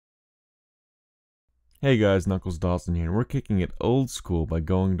Hey guys, Knuckles Dawson here, and we're kicking it old school by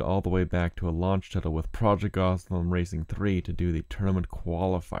going all the way back to a launch title with Project Gotham Racing 3 to do the Tournament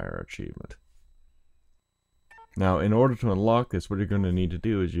Qualifier achievement. Now, in order to unlock this, what you're going to need to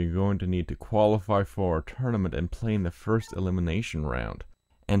do is you're going to need to qualify for a tournament and play in the first elimination round.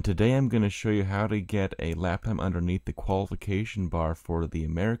 And today I'm going to show you how to get a lap time underneath the qualification bar for the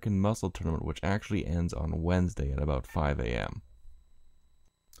American Muscle Tournament, which actually ends on Wednesday at about 5 a.m.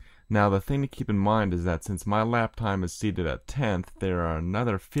 Now, the thing to keep in mind is that since my lap time is seated at 10th, there are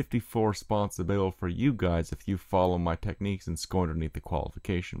another 54 spots available for you guys if you follow my techniques and score underneath the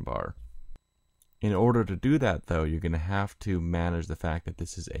qualification bar. In order to do that, though, you're going to have to manage the fact that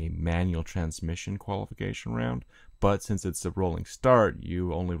this is a manual transmission qualification round, but since it's a rolling start,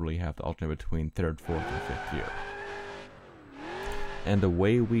 you only really have to alternate between 3rd, 4th, and 5th gear. And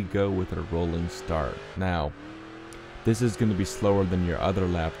away we go with a rolling start. Now, this is going to be slower than your other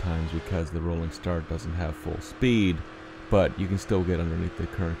lap times because the rolling start doesn't have full speed, but you can still get underneath the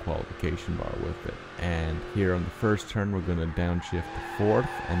current qualification bar with it. And here on the first turn, we're going to downshift to 4th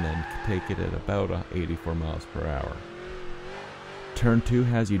and then take it at about 84 miles per hour. Turn 2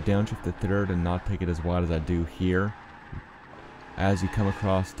 has you downshift to 3rd and not take it as wide as I do here. As you come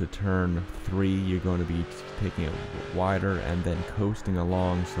across to turn 3, you're going to be taking it wider and then coasting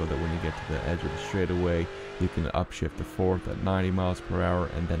along so that when you get to the edge of the straightaway, you can upshift to 4th at 90 miles per hour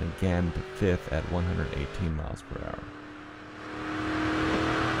and then again to 5th at 118 miles per hour.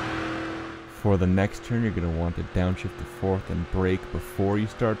 For the next turn, you're going to want to downshift to 4th and brake before you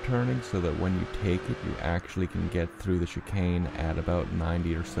start turning so that when you take it, you actually can get through the chicane at about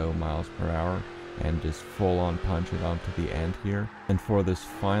 90 or so miles per hour and just full on punch it onto the end here. And for this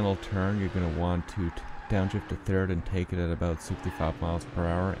final turn, you're going to want to downshift to 3rd and take it at about 65 miles per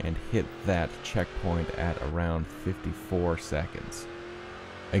hour and hit that checkpoint at around 54 seconds.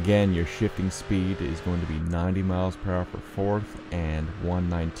 Again, your shifting speed is going to be 90 miles per hour for 4th and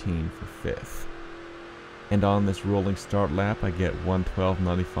 119 for 5th. And on this rolling start lap, I get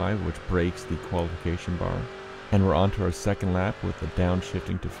 112.95, which breaks the qualification bar. And we're on to our second lap with the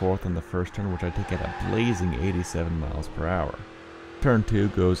downshifting to 4th on the first turn, which I take at a blazing 87 miles per hour. Turn 2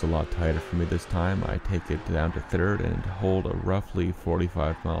 goes a lot tighter for me this time. I take it down to 3rd and hold a roughly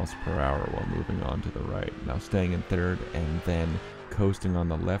 45 miles per hour while moving on to the right. Now staying in 3rd and then coasting on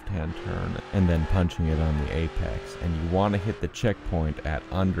the left-hand turn and then punching it on the apex. And you want to hit the checkpoint at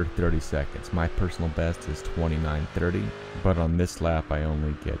under 30 seconds. My personal best is 29:30, but on this lap I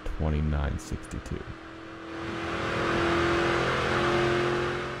only get 29:62.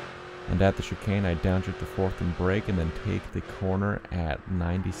 And at the chicane, I downshift to 4th and brake and then take the corner at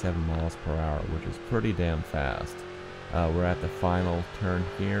 97 miles per hour, which is pretty damn fast. We're at the final turn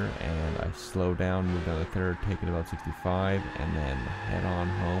here, and I slow down, move down to 3rd, take it about 65, and then head on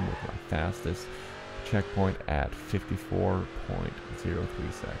home with my fastest checkpoint at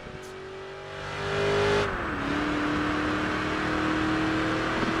 54.03 seconds.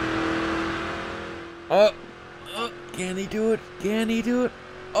 Can he do it? Can he do it?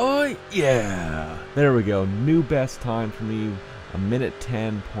 Oh yeah! There we go, new best time for me,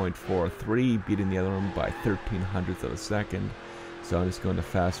 1:10.43, beating the other one by 0.13 of a second. So I'm just going to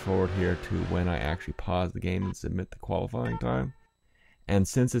fast forward here to when I actually pause the game and submit the qualifying time. And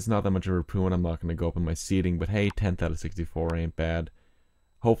since it's not that much of a improvement, I'm not going to go up in my seating, but hey, 10th out of 64 ain't bad.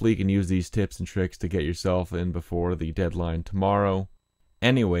 Hopefully you can use these tips and tricks to get yourself in before the deadline tomorrow.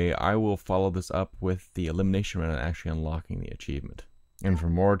 Anyway, I will follow this up with the elimination round and actually unlocking the achievement. And for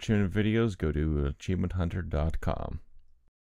more achievement videos, go to achievementhunter.com.